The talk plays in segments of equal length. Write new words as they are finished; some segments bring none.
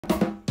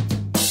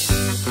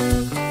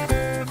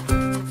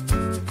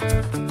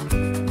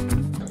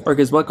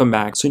Alright guys, welcome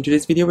back. So in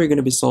today's video we're going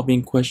to be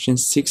solving question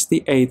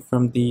 68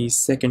 from the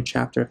second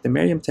chapter of the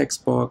Meriam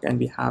textbook, and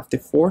we have the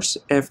force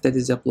F that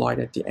is applied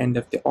at the end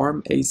of the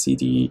arm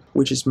ACD,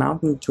 which is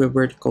mounted to a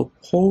vertical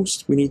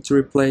post. We need to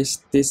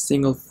replace this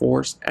single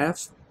force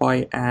F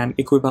by an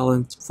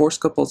equivalent force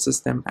coupled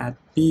system at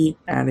B,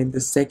 and in the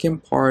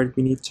second part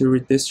we need to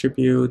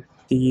redistribute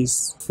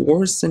these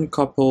force and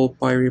couple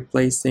by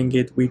replacing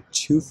it with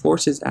two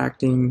forces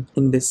acting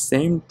in the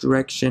same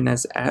direction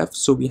as F.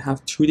 So we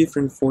have two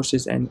different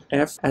forces and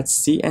F at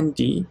C and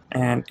D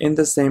and in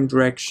the same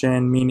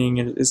direction, meaning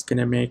it is going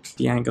to make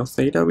the angle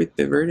theta with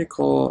the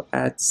vertical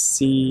at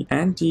C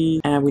and D,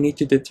 and we need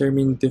to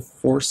determine the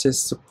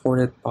forces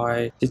supported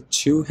by the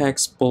two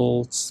hex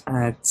bolts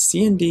at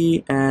C and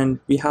D, and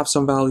we have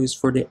some values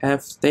for the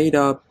F,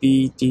 theta,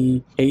 B,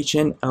 D, H,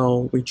 and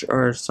L, which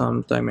are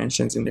some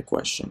dimensions in the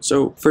question.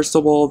 So first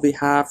of all, we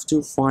have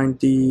to find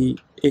the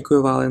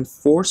equivalent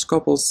force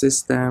couple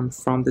system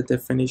from the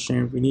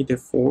definition. We need a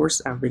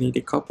force and we need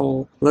a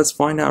couple. Let's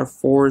find our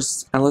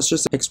force and let's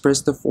just express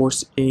the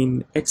force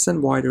in x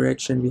and y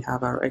direction. We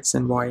have our x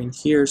and y in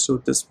here, so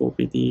this will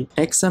be the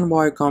x and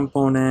y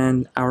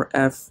component. Our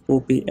F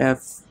will be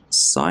F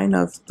sine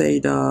of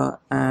theta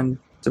and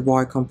the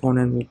y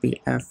component will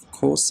be F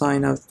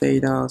cosine of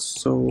theta.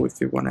 So if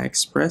we want to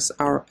express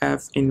our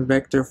F in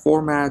vector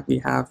format, we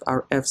have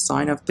our F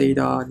sine of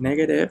theta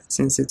negative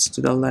since it's to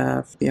the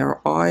left, be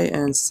our I,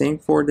 and same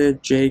for the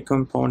J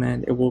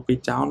component, it will be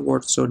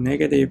downward, so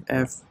negative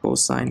F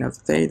cosine of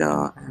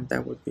theta, and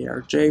that would be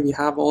our J. We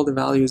have all the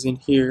values in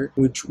here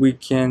which we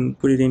can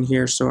put it in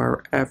here, so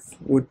our F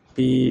would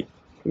be,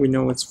 we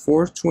know it's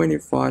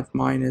 425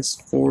 minus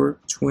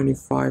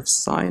 425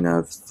 sine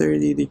of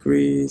 30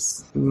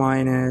 degrees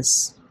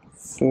minus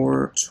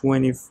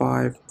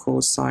 425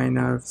 cosine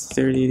of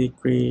 30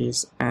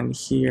 degrees, and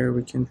here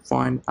we can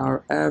find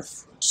our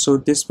F. So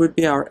this would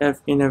be our F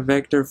in a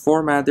vector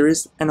format. There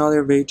is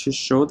another way to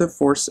show the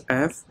force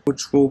F,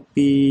 which will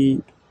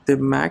be the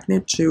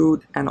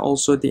magnitude and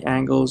also the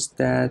angles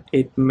that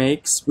it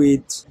makes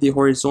with the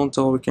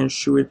horizontal. We can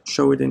show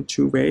it in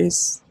two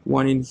ways.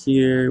 One in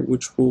here,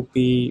 which will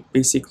be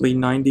basically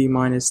 90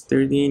 minus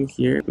 30 in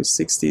here with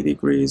 60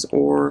 degrees,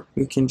 or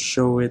we can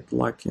show it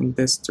like in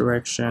this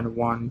direction,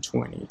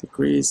 120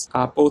 degrees.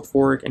 Both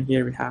work, and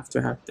here we have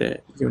to have the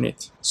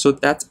unit. So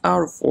that's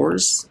our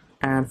force.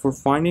 And for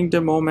finding the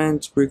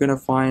moment, we're gonna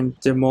find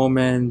the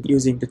moment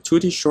using the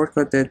 2D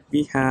shortcut that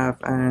we have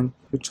and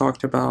we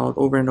talked about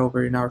over and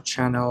over in our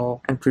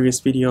channel and previous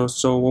videos.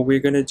 So what we're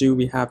gonna do,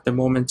 we have the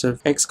moment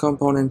of x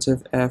component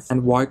of F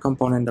and y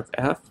component of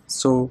F.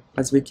 So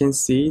as we can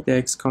see, the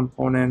x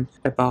component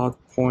about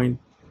point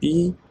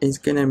B is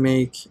gonna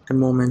make a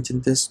moment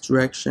in this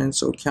direction,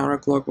 so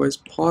counterclockwise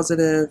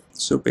positive.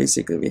 So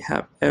basically we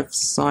have F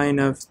sine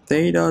of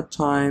theta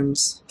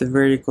times the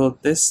vertical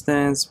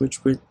distance,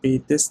 which would be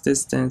this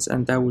distance,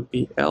 and that would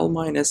be L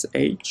minus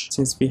H,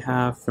 since we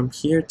have from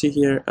here to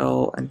here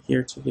L and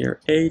here to here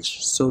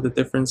H. So the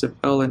difference of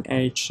L and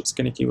H is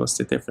gonna give us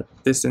the different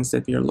distance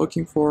that we are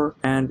looking for.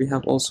 And we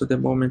have also the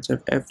moment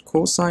of F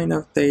cosine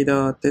of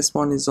theta. This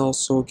one is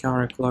also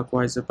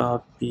counterclockwise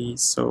about B,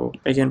 so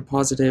again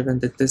positive, and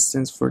the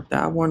distance for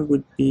that one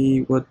would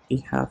be what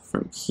we have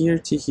from here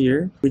to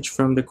here, which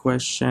from the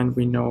question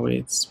we know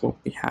it's what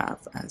we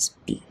have as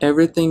B.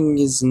 Everything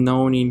is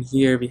known in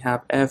here. We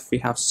have F, we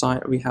have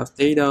sine, we have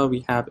theta,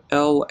 we have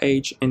L,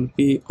 H, and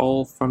B,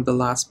 all from the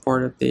last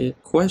part of the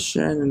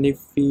question. And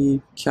if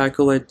we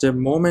calculate the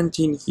moment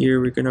in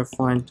here, we're gonna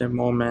find the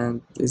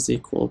moment is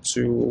equal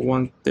to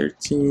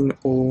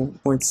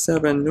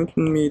 113.07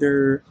 Newton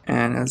meter,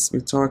 and as we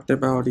talked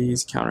about,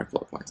 is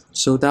counterclockwise.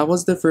 So that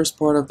was the first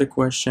part of the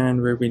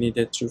question where we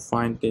needed to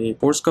find the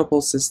force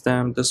couple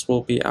system. This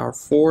will be our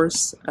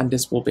force and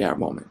this will be our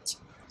moment.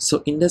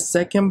 So in the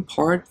second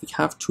part, we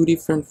have two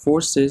different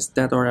forces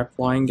that are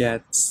applying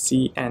at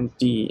C and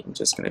D. I'm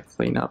just going to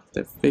clean up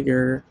the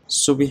figure.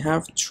 So we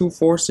have two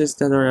forces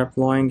that are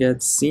applying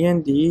at C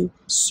and D.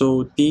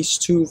 So these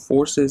two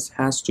forces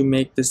has to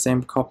make the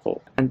same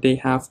couple, and they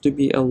have to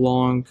be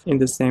along in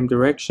the same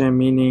direction,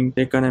 meaning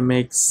they're going to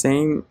make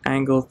same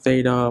angle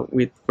theta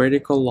with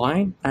vertical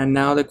line. And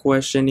now the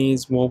question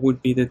is, what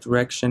would be the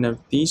direction of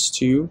these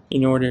two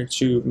in order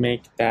to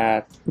make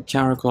that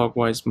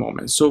counterclockwise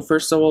moment? So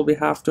first of all, we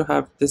have to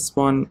have this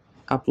one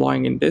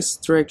applying in this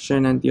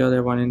direction and the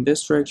other one in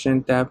this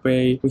direction. That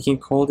way we can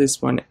call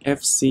this one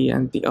FC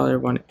and the other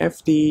one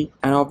FD,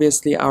 and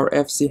obviously our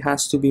FC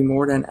has to be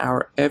more than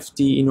our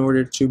FD in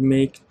order to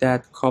make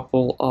that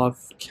couple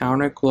of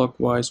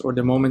counterclockwise, or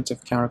the moment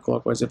of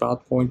counterclockwise,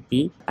 about point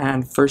B.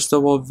 And first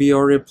of all, we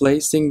are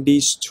replacing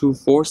these two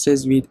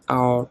forces with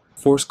our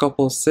force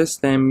couple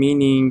system,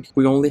 meaning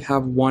we only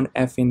have one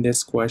F in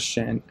this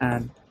question,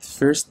 and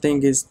first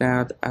thing is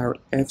that our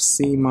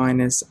FC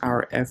minus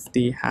our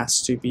FD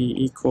has to be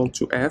equal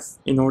to F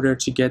in order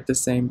to get the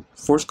same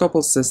force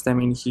coupled system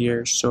in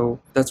here. So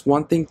that's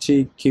one thing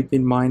to keep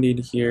in mind in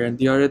here. And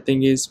the other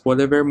thing is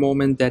whatever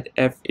moment that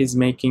F is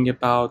making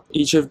about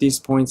each of these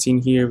points in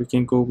here, we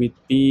can go with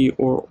B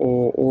or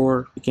O,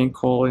 or we can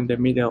call in the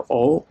middle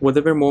O.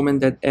 Whatever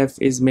moment that F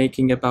is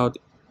making about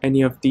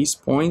any of these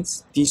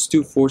points, these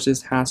two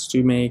forces have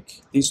to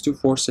make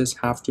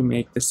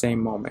the same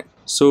moment.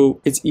 So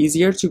it's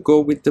easier to go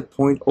with the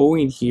point O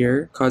in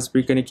here because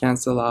we're going to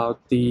cancel out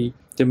the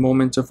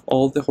moment of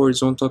all the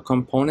horizontal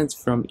components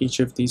from each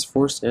of these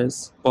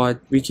forces,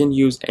 but we can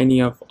use any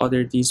of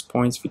other these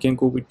points. We can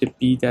go with the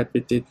B that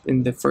we did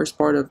in the first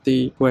part of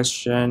the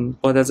question,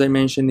 but as I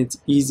mentioned, it's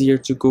easier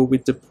to go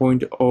with the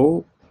point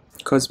O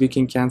because we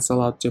can cancel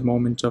out the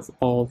moment of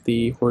all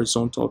the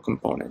horizontal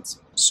components.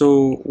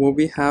 So what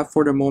we have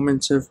for the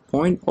moment of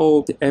point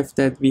O, the F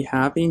that we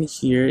have in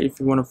here, if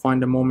you want to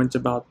find the moment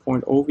about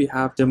point O, we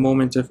have the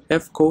moment of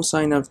F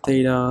cosine of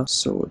theta.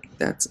 So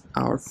that's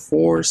our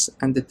force,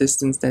 and the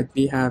distance that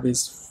we have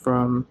is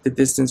from the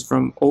distance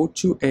from O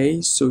to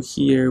A. So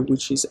here,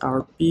 which is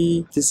our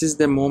B, this is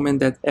the moment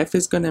that F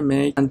is going to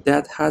make, and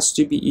that has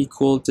to be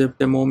equal to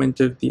the moment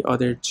of the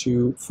other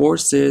two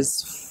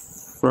forces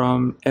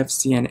from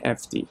FC and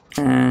FD.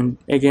 And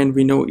again,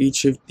 we know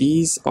each of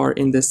these are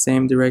in the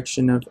same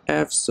direction of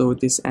F, so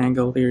this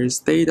angle here is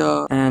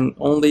theta, and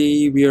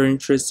only we are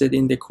interested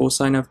in the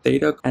cosine of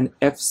theta and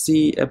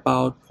FC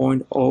about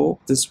point O.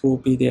 This will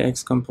be the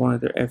X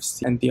component of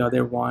FC, and the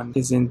other one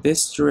is in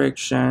this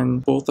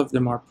direction. Both of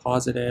them are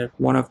positive.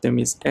 One of them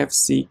is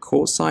FC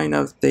cosine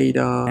of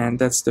theta, and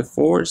that's the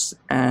force,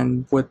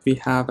 and what we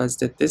have as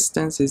the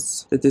distance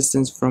is the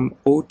distance from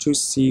O to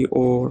C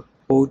or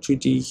O to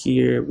D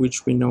here,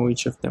 which we know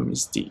each of them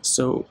is D.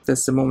 So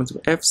that's the moment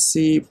of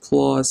FC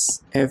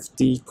plus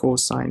FD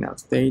cosine of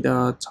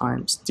theta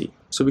times D.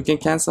 So we can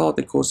cancel out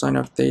the cosine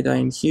of theta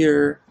in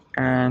here,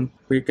 and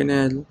we're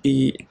gonna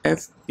be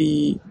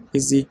FB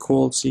is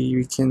equal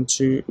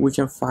to, we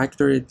can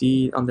factor a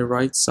D on the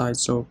right side,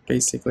 so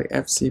basically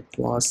FC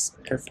plus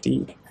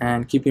FD.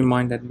 And keep in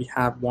mind that we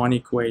have one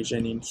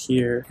equation in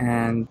here,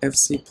 and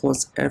FC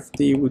plus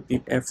FD would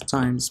be F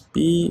times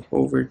B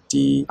over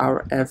D.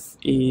 Our F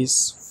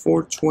is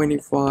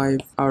 425.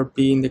 Our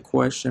B in the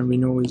question we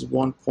know is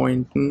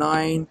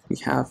 1.9. We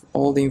have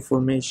all the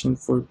information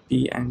for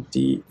B and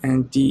D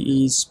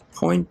is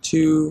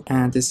 0.2,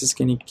 and this is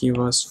going to give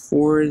us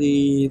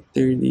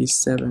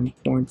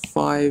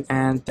 37.5,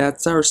 and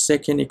that's our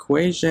second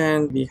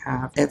equation. We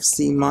have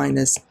FC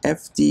minus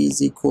FD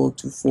is equal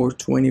to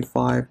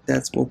 425.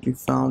 That's what we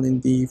found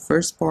in the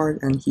first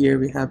part, and here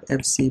we have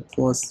FC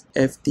plus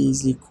FD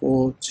is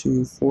equal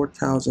to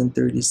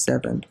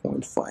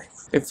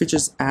 4037.5. If we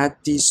just add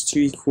these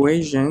two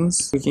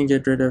equations, we can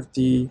get rid of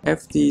the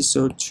FD,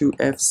 so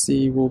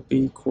 2FC will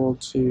be equal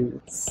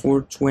to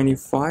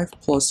 425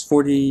 plus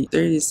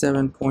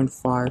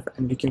 37.5,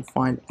 and we can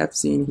find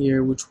FC in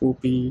here, which will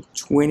be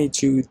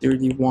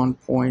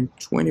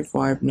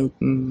 2231.25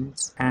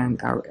 newtons, and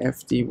our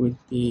FD would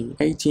be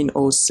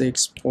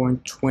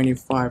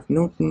 1806.25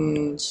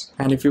 newtons.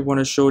 And if we want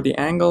to show the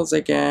angles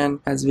again,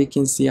 as we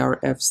can see, our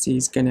FC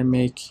is going to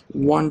make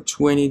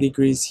 120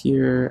 degrees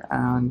here,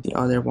 and the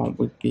other one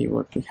would be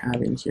what we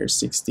have in here,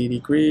 60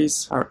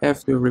 degrees. Our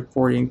F, we're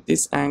reporting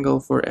this angle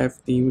for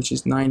FD, which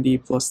is 90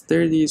 plus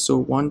 30, so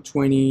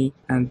 120,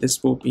 and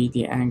this will be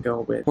the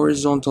angle with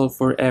horizontal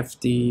for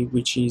FD,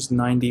 which is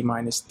 90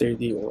 minus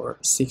 30 or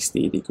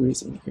 60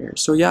 degrees in here.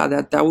 So yeah,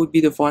 that would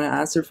be the final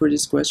answer for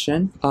this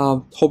question.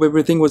 Hope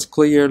everything was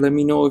clear. Let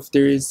me know if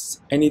there is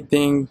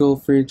anything. Feel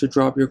free to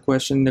drop your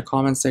question in the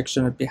comment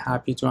section. I'd be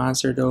happy to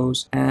answer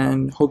those,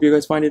 and hope you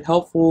guys find it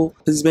helpful.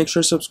 Please make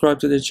sure to subscribe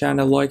to the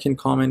channel, like and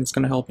comment. It's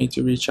going to help me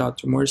to reach out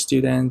to more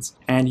students,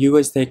 and you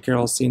guys take care.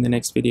 I'll see you in the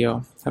next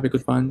video. Have a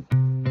good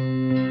one.